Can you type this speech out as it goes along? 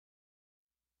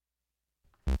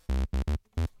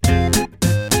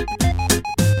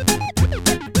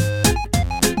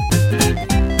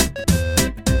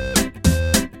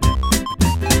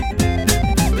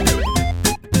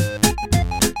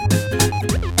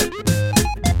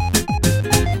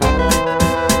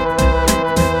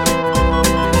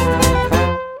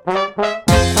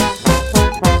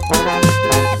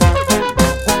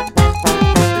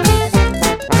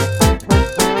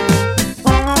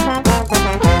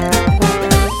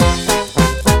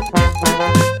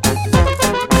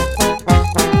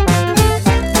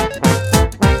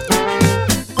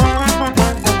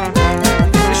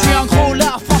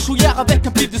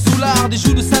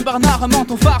un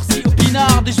menton farci au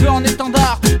pinard, des cheveux en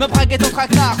étendard, ma braguette en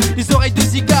traquenard, les oreilles de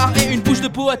cigare et une bouche de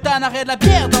poatane. Arrête de la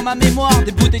bière dans ma mémoire,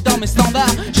 des bouteilles dans mes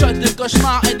standards, shot de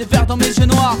cauchemar et des verres dans mes yeux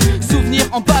noirs. Souvenirs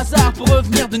en bazar pour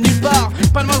revenir de nulle part.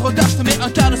 Pas le moindre retard, je te mets un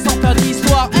quart sans faire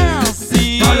d'histoire.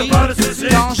 Ainsi,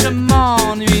 quand je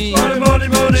m'ennuie,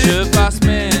 je passe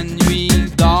mes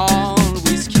nuits dans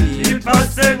le whisky. Il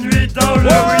passe ses nuits dans le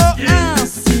whisky.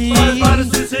 Ainsi,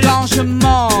 quand je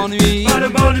m'ennuie,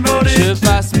 je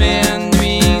passe mes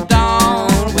nuits dans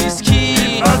le whisky.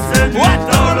 Il passe ses nuits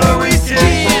dans le whisky.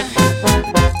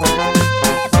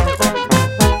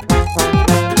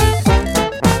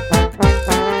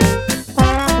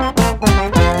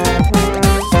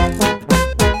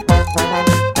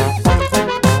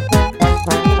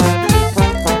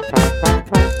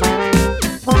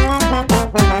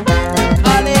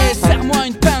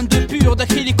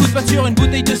 Une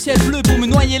bouteille de ciel bleu pour me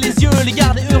noyer les yeux, les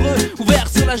garder heureux, ouverts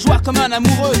sur la joie comme un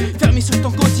amoureux. Fermé sur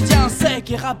ton quotidien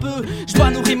sec et râpeux, je dois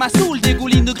nourrir ma soul,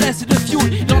 dégouline de graisse et de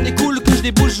fioul. Il en découle que je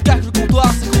déboule jusqu'à que le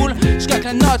comptoir s'écroule. Jusqu'à que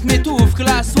la note m'étouffe, que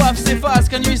la soif s'efface,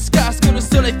 que la nuit se casse, que le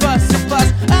soleil fasse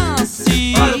surface.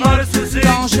 Ainsi,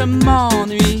 quand je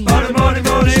m'ennuie,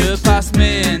 je passe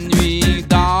mes nuits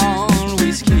dans le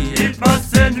whisky. Il passe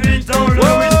ses nuits dans le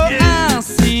whisky.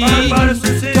 Ainsi,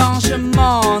 quand je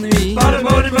m'ennuie,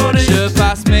 je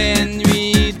passe mes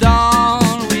nuits dans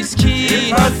le whisky.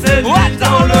 Il passe ses nuits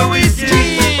dans le whisky.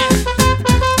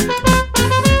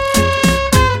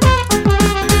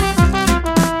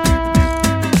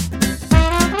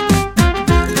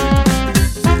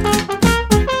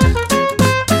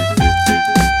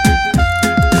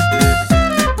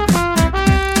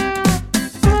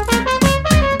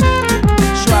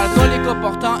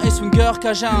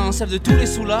 Cajun, celle de tous les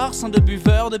soulards, sans de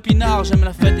buveurs, de pinards. J'aime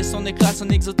la fête et son éclat, son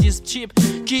exotisme cheap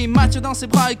qui m'attire dans ses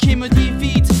bras et qui me dit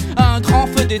vite. Un grand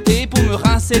feu d'été pour me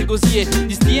rincer le gosier,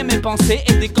 distiller mes pensées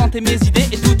et décanter mes idées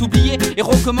et tout oublier et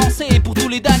recommencer pour tous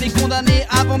les damnés condamnés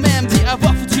avant même d'y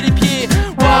avoir foutu les pieds.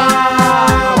 Waouh,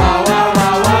 waouh, waouh,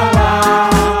 waouh,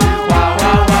 waouh.